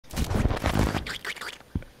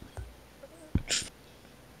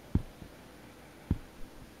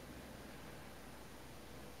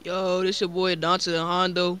Yo, this your boy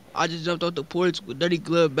DontaTheHundo. I just jumped off the porch with Dirty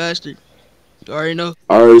Glove Bastard. You already know.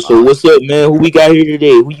 All right, so Uh, what's up, man? Who we got here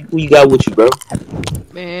today? Who you got with you, bro?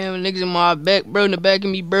 man, niggas in my back, bro, in the back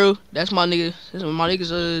of me, bro. That's my nigga. That's my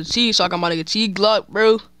niggas, T. So I got my nigga T Glock,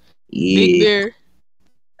 bro. Big Yeah. Bear,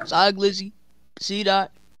 Side Glizzy, C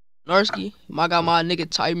Dot, Narski. I got my nigga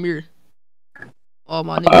Ty Mir. All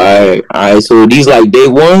my All niggas. right, all right. So these like day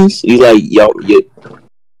ones. These like yo, yeah,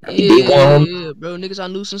 day one. Yeah, bro. Niggas I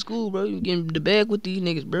knew since school, bro. You getting the bag with these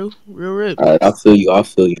niggas, bro. Real rip. All right, I feel you. I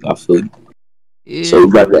feel you. I feel you. Yeah, So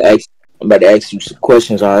bro. I'm about to ask you some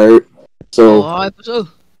questions. All right. Oh, So alright, for sure.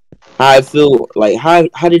 how I feel? Like how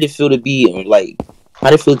did it feel to be like? How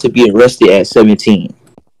did it feel to be arrested at 17?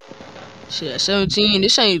 Shit, at 17,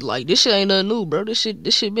 this shit ain't nothing new, bro. This shit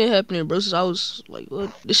been happening, bro. Since I was like, what?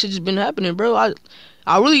 This shit just been happening, bro. I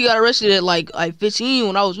really got arrested at like 15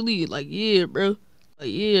 when I was really like, yeah, bro, like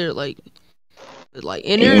yeah, like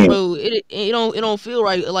in there, Damn. bro. It don't feel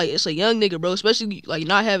right. Like it's a young nigga, bro. Especially like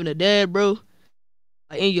not having a dad, bro,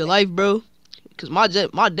 like in your life, bro. Cause my dad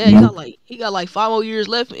he got like 5 more years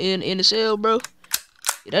left in the cell, bro.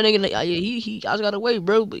 Yeah, that nigga, yeah, he I just gotta wait,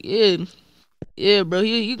 bro. But yeah, bro.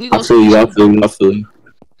 He I gonna see feel this you. I shit, feel you. I feel you.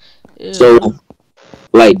 yeah, So bro.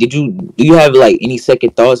 like, do you have like any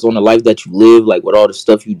second thoughts on the life that you lived, like with all the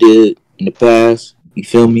stuff you did in the past? You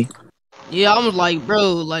feel me? Yeah, I was like,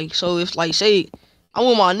 bro, like, so if like, say, I'm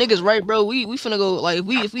with my niggas, right, bro? We finna go, like,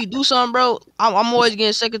 if we do something, bro, I'm always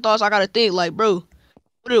getting second thoughts. I gotta think, like, bro,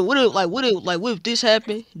 what if this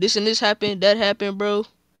happened, this and this happened, that happened, bro?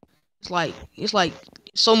 It's like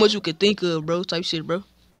so much you could think of, bro, type shit, bro.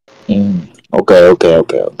 Okay, okay,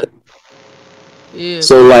 okay, okay. Yeah,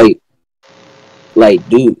 So bro. like,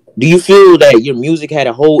 do you feel that your music had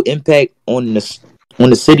a whole impact on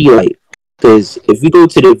the city? Like, because if we go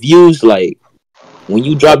to the views, like when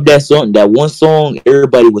you dropped that one song,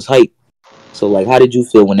 everybody was hyped. So like, how did you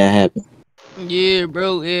feel when that happened? Yeah,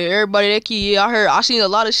 bro. Yeah, everybody that key. Yeah, I seen a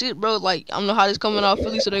lot of shit, bro. Like, I don't know how this coming out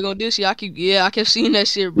Philly, so they gonna do shit. I kept seeing that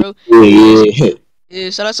shit, bro. Yeah, Yeah, yeah. yeah,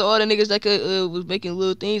 shout out to all the niggas that could was making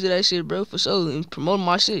little things of that shit, bro, for sure, and promoting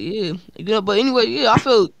my shit, yeah. But anyway, yeah, I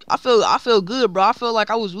felt good, bro. I felt like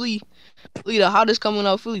I was really the hottest coming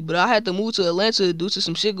out Philly, but I had to move to Atlanta due to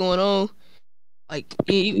some shit going on. Like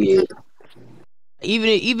Yeah,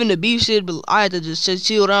 even the beef shit, but I had to just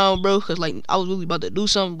chill down, bro, cause like I was really about to do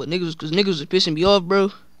something, but niggas was pissing me off,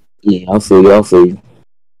 bro. yeah. I feel you. I feel you.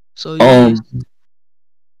 So yeah, Um.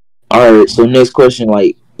 All right. So next question,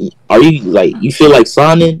 like, are you like you feel like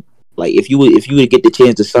signing? Like, if you would get the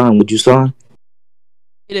chance to sign, would you sign?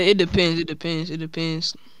 it depends, it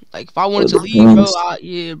depends. Like if I wanted Or to leave, bro, depends.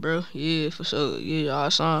 yeah, bro, yeah, for sure, yeah, I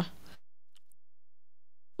sign.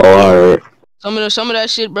 Oh, all right. Some of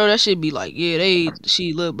that shit, bro. That shit be like, yeah,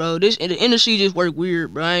 she look, bro. This in the industry just work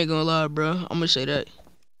weird, bro. I ain't gonna lie, bro. I'm gonna say that.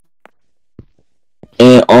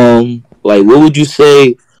 And like, what would you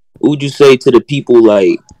say? What would you say to the people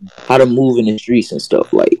like how to move in the streets and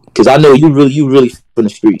stuff? Like, cause I know you really from the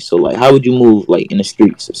streets. So like, how would you move like in the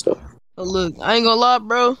streets and stuff? But look, I ain't gonna lie,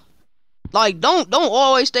 bro. Like, don't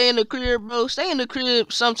always stay in the crib, bro. Stay in the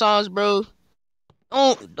crib sometimes, bro.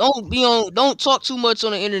 Don't talk too much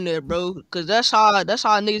on the internet, bro. Cause that's how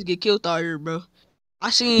niggas get killed out here, bro.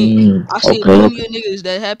 I seen I seen Okay, plenty okay. of niggas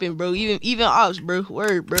that happen, bro. Even ops, bro.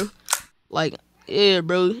 Word, bro. Like, yeah,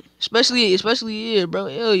 bro. Especially yeah, bro.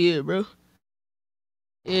 Hell yeah, bro.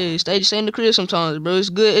 Yeah, stay in the crib sometimes, bro. It's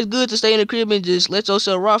good to stay in the crib and just let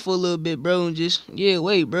yourself rock for a little bit, bro, and just yeah,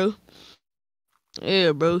 wait, bro.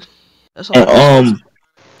 Yeah, bro. That's all And I can say.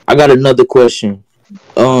 I got another question.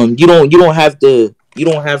 You don't have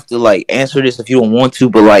to like answer this if you don't want to,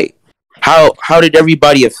 but like, how did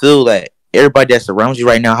everybody feel that everybody that surrounds you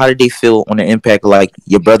right now? How did they feel on the impact of like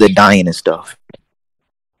your brother dying and stuff?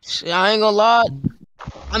 Shit, I ain't gonna lie.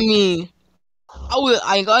 I mean,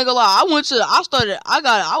 I ain't gonna lie.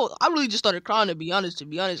 I really just started crying to be honest. To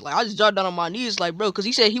be honest, like I just dropped down on my knees, like bro, cause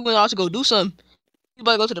he said he went out to go do something. He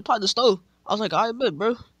about to go to the stove. I was like, alright, bet,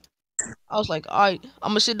 bro. I was like, alright,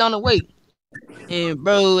 I'm gonna sit down and wait. And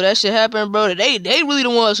bro, that shit happened, bro. They really the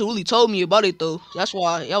ones who really told me about it though. That's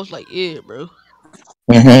why I was like, yeah, bro.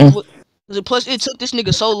 Mm-hmm. What? Plus, it took this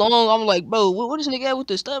nigga so long. I'm like, bro, what this nigga at with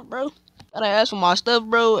this stuff, bro? Gotta ask for my stuff,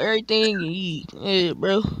 bro. Everything. Yeah,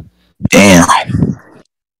 bro. Damn.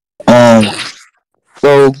 Um.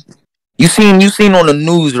 So you seen on the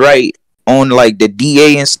news, right? On like the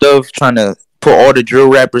DA and stuff trying to put all the drill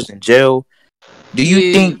rappers in jail. Do you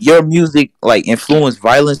Yeah. think your music like influenced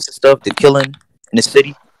violence and stuff, the killing in the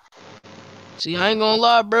city? See, I ain't gonna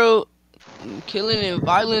lie, bro. Killing and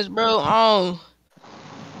violence, bro.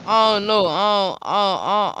 I don't know.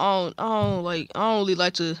 I don't really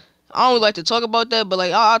like to. I don't really like to talk about that, but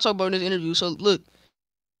like I'll talk about in this interview. So look,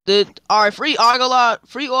 all right, free. I ain't gonna lie,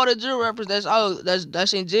 free all the drill rappers that's out.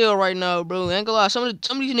 That's in jail right now, bro. Ain't gonna lie. Some of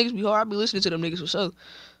these niggas be hard. I be listening to them niggas for sure.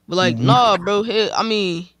 But like, Mm-hmm. nah, bro. Hey, I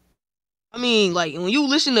mean, like when you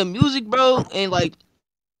listen to music, bro, and like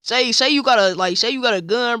say you got a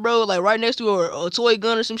gun, bro, like right next to a toy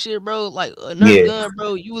gun or some shit, bro, like a Nerf Yeah, gun,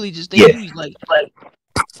 bro. You really just think yeah. you like.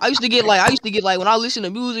 I used to get like when I listen to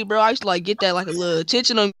music, bro. I used to like get that like a little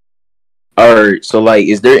attention on. Alright, so like,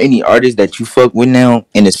 is there any artists that you fuck with now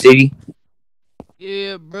in the city?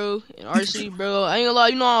 Yeah, bro, and RC, bro. I ain't gonna lie,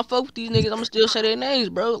 you know I fuck with these niggas. I'ma still say their names,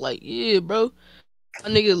 bro. Like, yeah, bro. My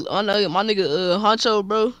nigga, Honcho,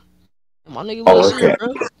 bro. And my nigga Lil Oh, Sear, okay.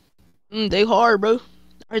 bro. They hard, bro.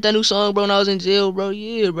 I heard that new song, bro, when I was in jail, bro.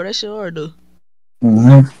 Yeah, bro, that shit hard though.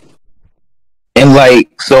 Hmm. And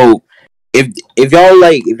like, so if y'all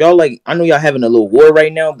like, I know y'all having a little war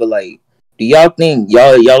right now, but like, do y'all think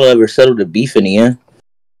y'all ever settle the beef in the end?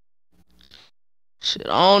 Shit,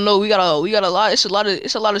 I don't know. We got a lot. It's a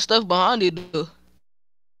lot of stuff behind it though.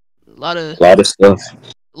 A lot of A lot of stuff.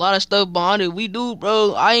 a lot of stuff behind it. We do,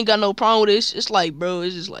 bro. I ain't got no problem with it. It's like, bro,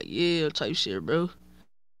 it's just like, yeah, type shit, bro.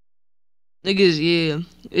 Niggas, yeah.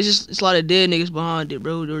 It's a lot of dead niggas behind it,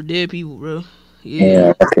 bro. Or dead people, bro. Yeah.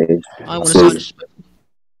 Yeah. Okay. I don't want to So sound disrespectful.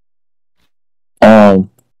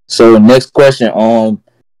 so next question,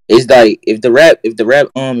 is like, if the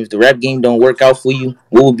rap game don't work out for you,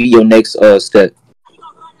 what would be your next step?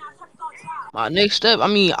 My next step, I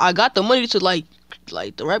mean, I got the money to like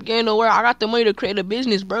the rap game nowhere. I got the money to create a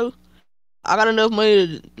business, bro. I got enough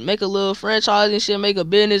money to make a little franchise and shit, make a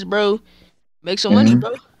business, bro. Make some money, Hmm.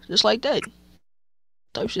 bro. Just like that.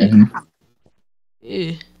 Type shit. Hmm.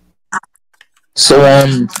 Yeah.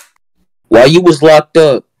 So while you was locked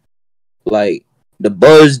up, like, the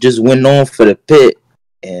buzz just went on for the pit,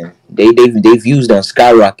 and they views done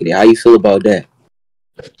skyrocketed. How you feel about that?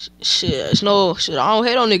 Shit, it's no shit. I don't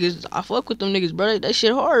hate on niggas. I fuck with them niggas, bro. That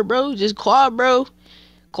shit hard, bro. Just Quad, bro.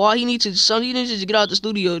 Quad, he needs to get out the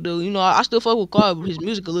studio, though. You know, I still fuck with Quad with his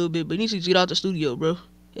music a little bit, but he needs to get out the studio, bro,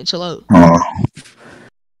 and chill out. Uh,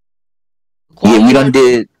 Quad, yeah, he hard.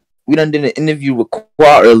 we done did an interview with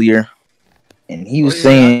Qua earlier, and Oh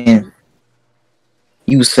yeah,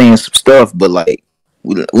 he was saying some stuff, but like,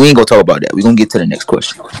 we ain't gonna talk about that. We gonna get to the next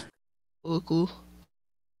question. cool.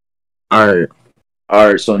 All right.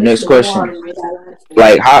 So next question,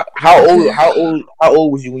 like, how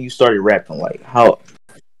old was you when you started rapping? Like, how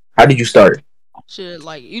did you start? Shit,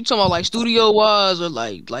 like you talking about like studio wise or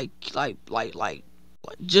like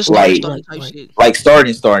just Like starting type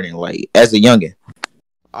shit. starting like as a youngin.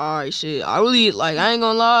 Alright, shit. I really like. I ain't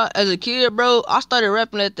gonna lie. As a kid, bro, I started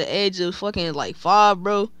rapping at the age of fucking like 5,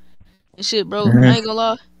 bro, and shit, bro. I ain't Mm-hmm. gonna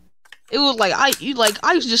lie. It was like I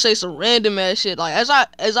used to just say some random ass shit. Like as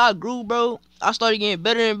I grew, bro, I started getting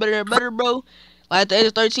better and better and better, bro. Like at the age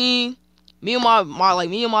of 13, me and my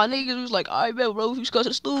niggas we was like, alright, bet, bro. We should go to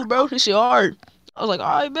the stool, bro. This shit hard. I was like,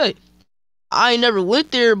 alright, bet. I ain't never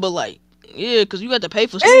went there, but like, yeah, cause you got to pay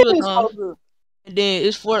for studio time. And then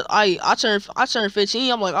it's for I turned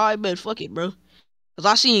 15. I'm like, alright, bet, fuck it, bro. Cause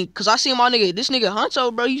I seen my nigga, this nigga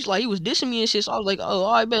Huncho, bro. He's like, he was dissing me and shit. So I was like, oh,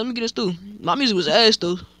 alright, bet, let me get this too. My music was ass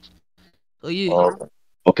though. So yeah. Oh,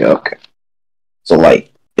 okay, okay. So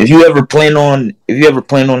like, if you ever plan on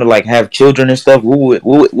to like have children and stuff,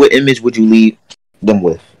 what image would you leave them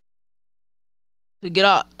with? To get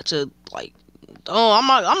out to like oh I'm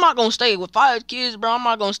not gonna stay with 5 kids, bro. I'm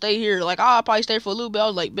not gonna stay here. Like I'll probably stay for a little bit. I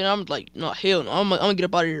was like, man, I'm like, no, hell no. I'm gonna get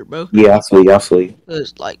up out of here, bro. Yeah, I feel you. I feel you.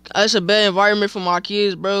 Cause like that's a bad environment for my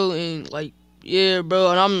kids, bro. And like yeah,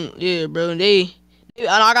 bro. And bro. And and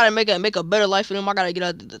I gotta make a better life for them. I gotta get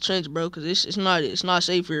out the trench, bro. Cause it's not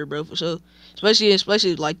safe here, bro. For sure.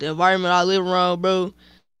 Especially like the environment I live around, bro.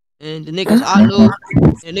 And the niggas I know,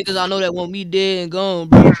 and niggas I know that want me dead and gone,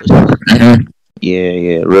 bro. For sure. Mhm. Yeah,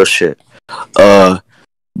 yeah, real shit. Uh,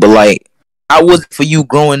 but like, how was it for you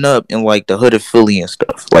growing up in like the hood of Philly and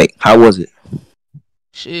stuff? Like, how was it?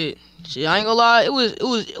 Shit. I ain't gonna lie. It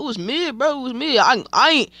was mid, bro. It was mid. I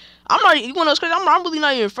ain't. I'm not. You wanna know? I'm really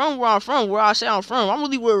not even from where I'm from. Where I say I'm from. I'm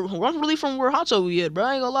really from where Honcho we at, bro.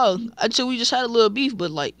 I ain't gonna lie. Until we just had a little beef,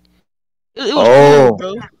 but like it was cool, Oh,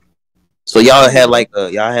 bro. It so was cool, bro.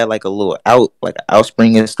 y'all had like a little like an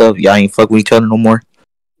outspring and stuff. Y'all ain't fuck with each other no more.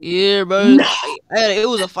 Yeah, bro. It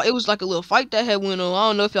was a fight. It was like a little fight that had went on. I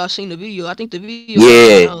don't know if y'all seen the video. I think the video got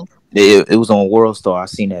taken Yeah, down. it was on World Star. I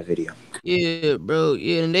seen that video. Yeah, bro.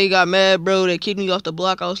 Yeah, and they got mad, bro. They kicked me off the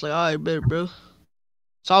block. I was like, all right, better, bro.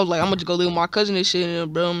 So I was like, I'm gonna just go live with my cousin and shit,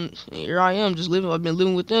 and bro, here I am, just living. I've been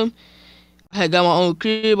living with them. I had got my own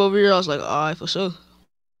crib over here. I was like, all right, for sure.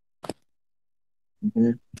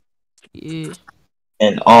 Mm-hmm. Yeah.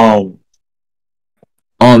 And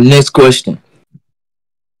next question.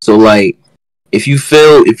 So like, if you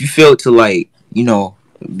feel to like, you know,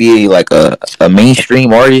 be like a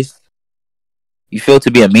mainstream artist, you feel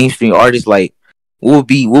to be a mainstream artist, like, what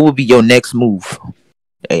would be your next move?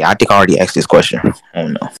 Hey, I think I already asked this question. I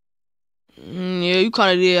don't know. Yeah, you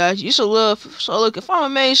kind of did. You should love. So look, if I'm a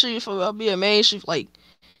mainstream, if I'll be a mainstream, like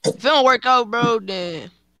if it don't work out, bro,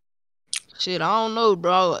 then shit, I don't know,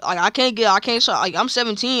 bro. Like I can't try. Like I'm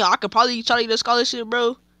 17, I could probably try to get a scholarship,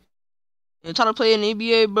 bro, and try to play in the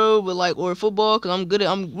NBA, bro, but like or football, cause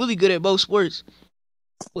I'm really good at both sports.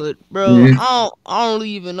 But bro, Mm-hmm. I don't really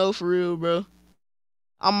even know for real, bro.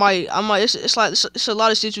 I might. It's like it's a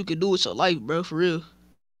lot of shit you could do with your life, bro, for real.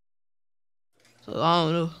 So I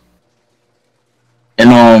don't know.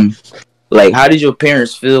 And like, how did your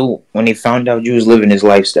parents feel when they found out you was living this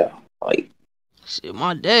lifestyle? Like, Shit,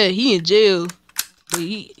 my dad, he in jail. But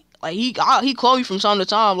he called me from time to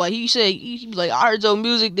time. Like he said, he was like, I heard your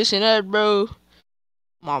music, this and that, bro.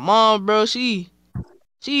 My mom, bro, she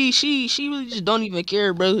really just don't even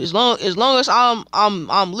care, bro. As long as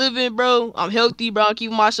I'm living, bro, I'm healthy, bro, I'm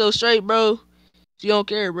keeping myself straight, bro. She don't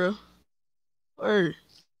care, bro. Word.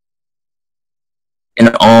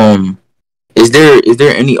 and is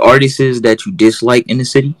there any artists that you dislike in the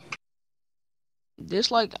city?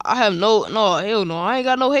 This like I have no hell no. I ain't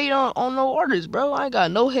got no hate on no artists, bro. I ain't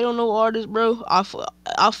got no hate on no artists, bro. I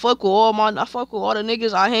fuck with I fuck with all the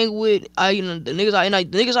niggas I hang with. The niggas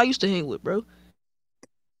the niggas I used to hang with, bro.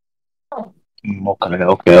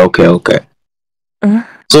 Okay.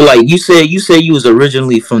 So like you say you was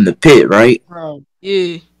originally from the pit, right? Bro.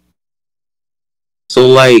 Yeah. So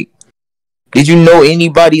like, did you know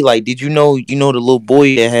anybody? Like, did you know the little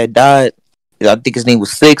boy that had died? I think his name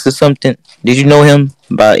was Six or something. Did you know him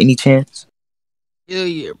by any chance?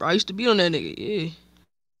 Yeah, bro. I used to be on that nigga.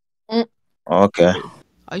 Yeah. Okay.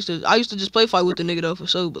 I used to just play fight with the nigga though for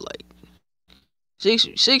sure, but like Six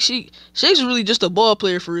is really just a ball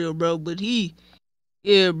player for real, bro. But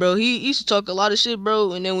yeah, bro, he used to talk a lot of shit,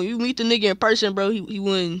 bro. And then when you meet the nigga in person, bro, he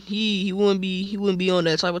wouldn't be on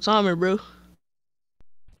that type of timer, bro.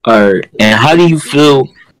 Alright. And how do you feel?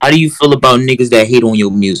 How do you feel about niggas that hate on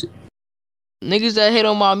your music? Niggas that hate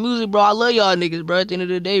on my music, bro, I love y'all niggas, bro. At the end of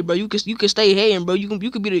the day, bro, you can stay hating, bro. You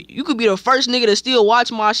could be the first nigga to still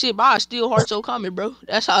watch my shit, but I still heart your comment, bro.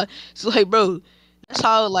 That's how it's like, bro. That's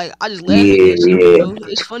how like I just laugh at Yeah, that shit, yeah. bro.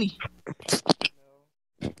 It's funny.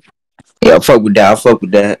 Yeah, I fuck with that. I fuck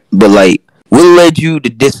with that. But like, what led you to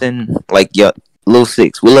dissing like your Lil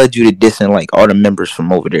Six? What led you to dissing like all the members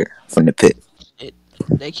from over there from the pit? It,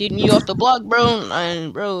 they kicked me off the block, bro.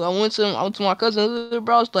 And bro, I went to my cousin,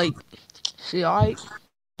 bro. I was like, shit, alright.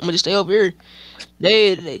 I'm gonna just stay over here.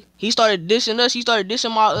 He started dissing us. He started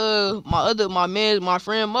dissing my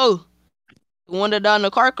friend Mo, the one that died in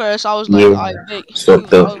the car crash. I was like, Yeah, alright, bet.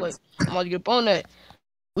 fucked I up. was like, I'm about to get up on that.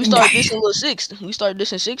 We started dissing Lil Six. We started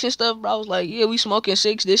dissing Six and stuff, bro. I was like, yeah, we smoking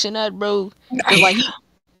Six, this and that, bro. Cause like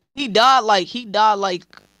he died like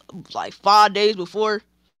 5 days before.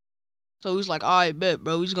 So he's like, alright, bet,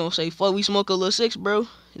 bro. We just gonna say fuck. We smoke a Lil Six, bro.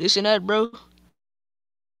 This and that, bro.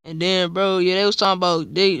 And then, bro, yeah, they was talking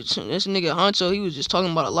about this nigga Huncho. He was just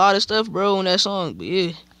talking about a lot of stuff, bro, on that song. But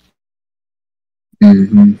yeah,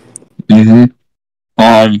 Mhm. Mhm.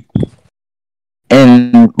 Um.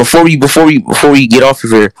 And before we get off of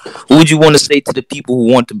here, what would you want to say to the people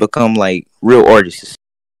who want to become like real artists?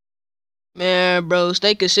 man, bro,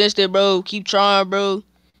 stay consistent, bro. Keep trying, bro.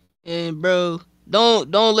 And bro, don't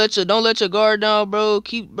let your guard down, bro.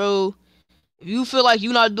 Keep, bro. If you feel like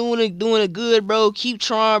you not doing it good, bro, keep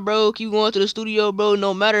trying, bro. Keep going to the studio, bro.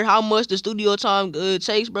 No matter how much the studio time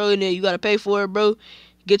takes, bro, and then you gotta pay for it, bro.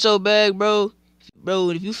 Get your bag, bro.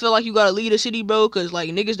 Bro, if you feel like you gotta leave the city, bro, cause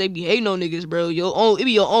like niggas they be hating on niggas, bro. It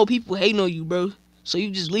be your own people hating on you, bro. So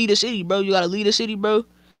you just leave the city, bro. You gotta leave the city, bro.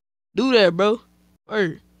 Do that, bro.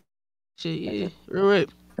 Word. Shit, yeah. Real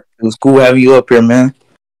rip. It was cool having you up here, man.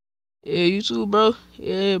 Yeah, you too, bro.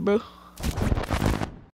 Yeah, bro.